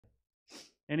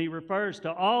And he refers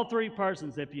to all three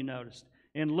persons, if you noticed.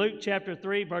 In Luke chapter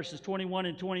 3, verses 21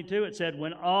 and 22, it said,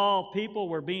 when all people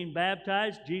were being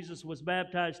baptized, Jesus was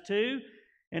baptized too.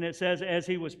 And it says, as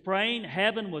he was praying,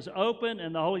 heaven was open,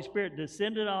 and the Holy Spirit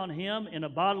descended on him in a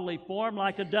bodily form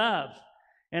like a dove.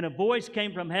 And a voice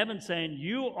came from heaven saying,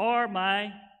 you are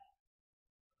my...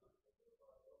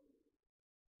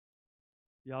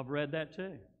 Y'all have read that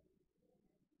too.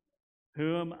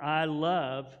 Whom I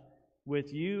love,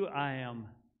 with you I am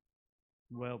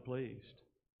well pleased.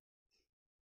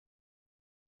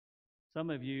 Some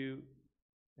of you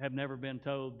have never been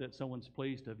told that someone's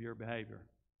pleased of your behavior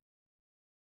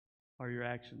or your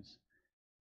actions.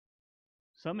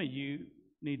 Some of you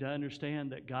need to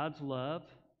understand that God's love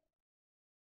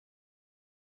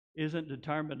isn't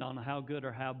determined on how good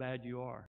or how bad you are.